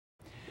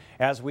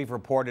As we've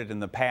reported in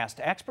the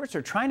past, experts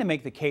are trying to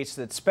make the case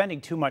that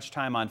spending too much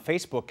time on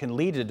Facebook can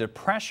lead to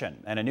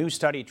depression, and a new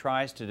study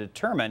tries to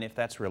determine if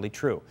that's really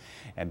true.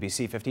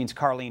 NBC 15's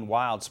Carleen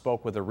Wild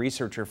spoke with a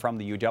researcher from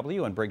the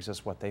UW and brings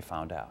us what they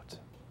found out.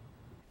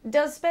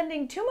 Does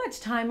spending too much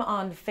time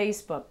on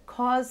Facebook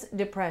cause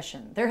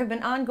depression? There have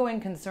been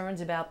ongoing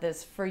concerns about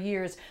this for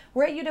years.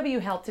 We're at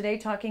UW Health today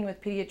talking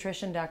with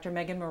pediatrician Dr.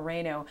 Megan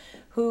Moreno,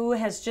 who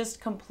has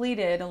just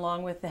completed,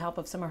 along with the help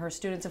of some of her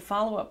students, a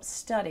follow-up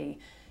study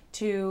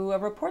to a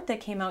report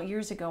that came out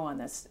years ago on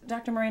this.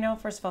 Dr. Moreno,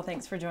 first of all,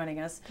 thanks for joining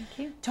us. Thank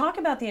you. Talk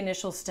about the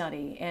initial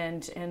study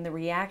and the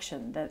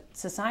reaction that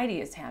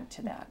society has had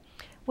to that.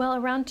 Well,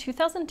 around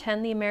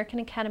 2010, the American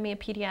Academy of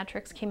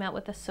Pediatrics came out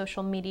with a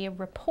social media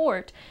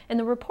report, and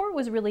the report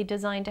was really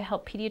designed to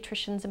help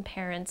pediatricians and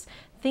parents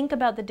think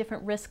about the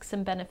different risks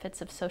and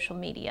benefits of social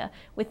media.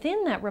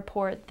 Within that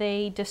report,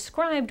 they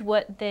described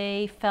what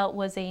they felt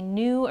was a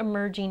new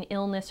emerging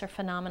illness or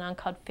phenomenon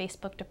called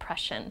Facebook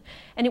depression.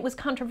 And it was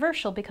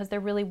controversial because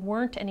there really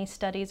weren't any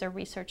studies or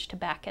research to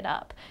back it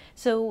up.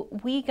 So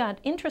we got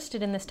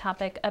interested in this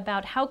topic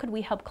about how could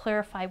we help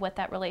clarify what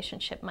that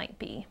relationship might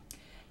be.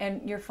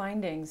 And your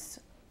findings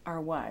are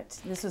what?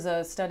 This was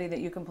a study that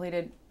you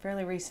completed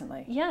fairly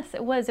recently. Yes,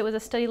 it was. It was a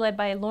study led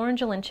by Lauren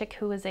Jelinchik,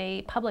 who was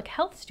a public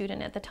health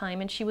student at the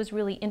time, and she was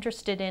really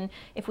interested in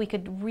if we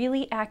could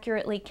really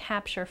accurately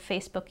capture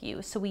Facebook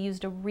use. So we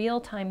used a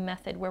real-time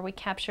method where we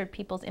captured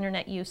people's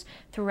internet use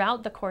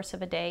throughout the course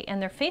of a day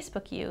and their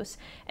Facebook use,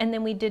 and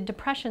then we did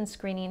depression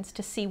screenings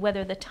to see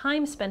whether the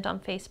time spent on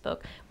Facebook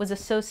was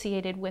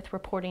associated with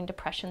reporting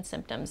depression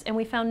symptoms, and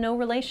we found no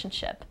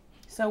relationship.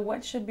 So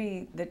what should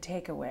be the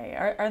takeaway?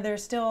 Are there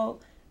still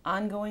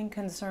ongoing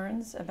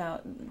concerns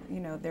about,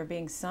 there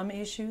being some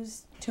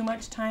issues too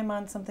much time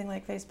on something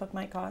like Facebook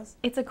might cause?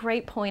 It's a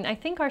great point. I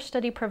think our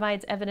study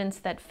provides evidence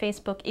that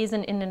Facebook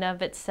isn't in and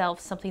of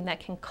itself something that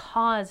can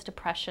cause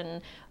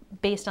depression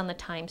based on the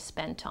time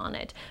spent on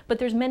it. But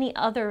there's many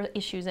other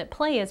issues at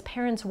play, as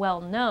parents well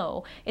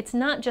know. It's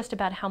not just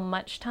about how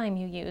much time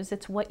you use,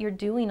 it's what you're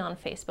doing on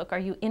Facebook. Are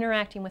you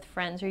interacting with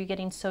friends? Are you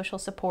getting social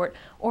support?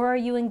 Or are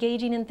you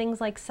engaging in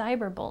things like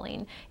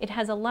cyberbullying? It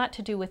has a lot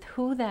to do with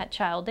who that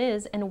child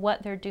is and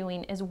what they're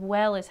doing, as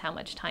well as how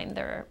much time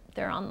they're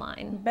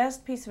online.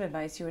 Best piece of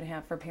advice you would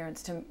have for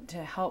parents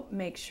to help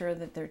make sure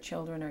that their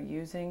children are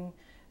using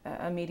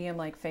a medium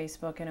like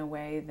Facebook in a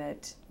way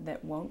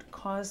that won't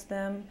cause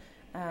them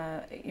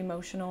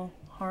emotional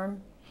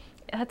harm?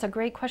 That's a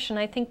great question.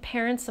 I think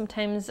parents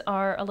sometimes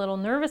are a little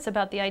nervous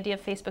about the idea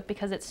of Facebook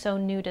because it's so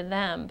new to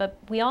them, but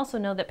we also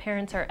know that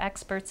parents are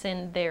experts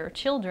in their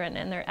children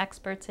and they're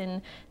experts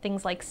in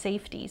things like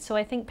safety. So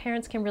I think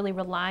parents can really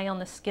rely on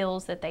the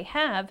skills that they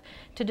have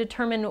to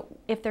determine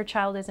if their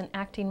child isn't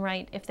acting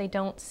right, if they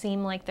don't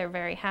seem like they're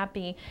very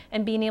happy,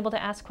 and being able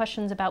to ask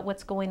questions about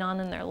what's going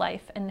on in their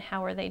life and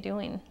how are they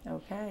doing.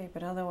 Okay,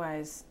 but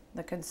otherwise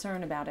the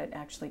concern about it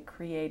actually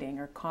creating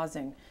or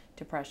causing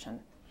depression,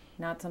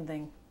 not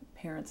something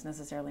parents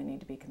necessarily need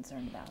to be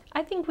concerned about.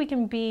 I think we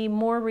can be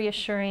more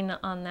reassuring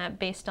on that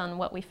based on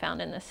what we found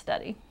in this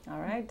study. All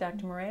right,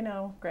 Dr.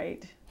 Moreno,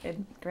 great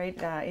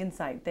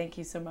insight. Thank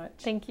you so much.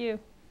 Thank you.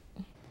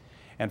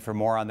 And for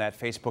more on that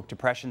Facebook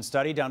depression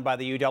study done by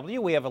the UW,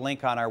 we have a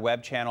link on our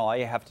web channel. All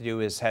you have to do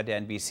is head to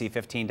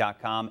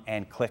NBC15.com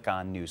and click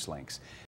on news links.